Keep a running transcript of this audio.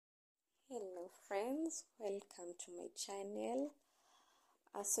Mindpill friends, welcome to my channel.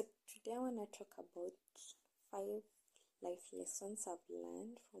 So today I want to talk about 5 life lessons I've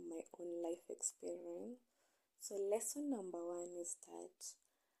learned from my own life experience. So lesson number 1 is that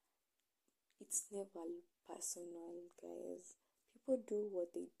it's never personal, guys. People do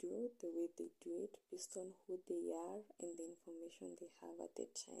what they do, the way they do it, based on who they are and the information they have at the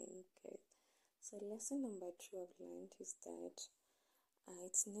time. Okay. So lesson number 2 I've learned is that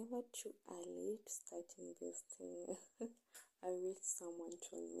it's never too early to start investing. I wish someone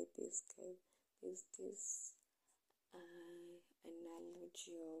told me this, guys. There's this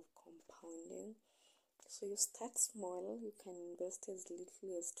analogy of compounding. So you start small, you can invest as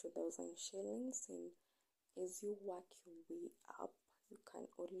little as 2,000 shillings, and as you work your way up, you can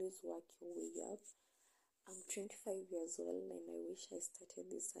always work your way up. I'm 25 years old and I wish I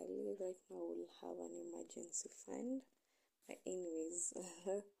started this early. Right now I will have an emergency fund. But anyways,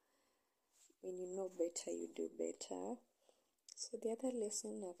 when you know better, you do better. So the other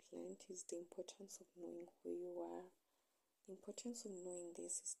lesson I've learned is the importance of knowing who you are. The importance of knowing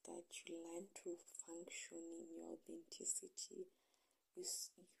this is that you learn to function in your authenticity.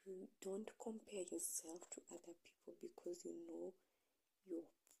 You don't compare yourself to other people because you know your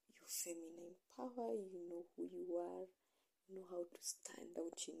feminine power, you know who you are, you know how to stand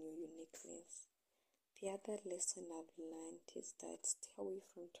out in your uniqueness. The other lesson I've learned is that stay away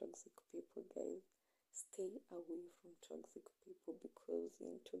from toxic people, guys. Stay away from toxic people because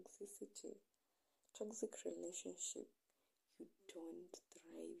in toxic relationship, you don't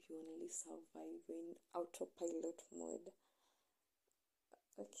thrive, you only survive in autopilot mode.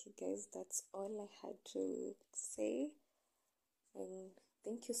 Okay, guys, that's all I had to say. And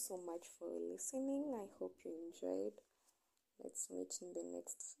thank you so much for listening. I hope you enjoyed. Let's meet in the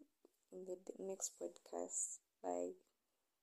next podcast. Bye.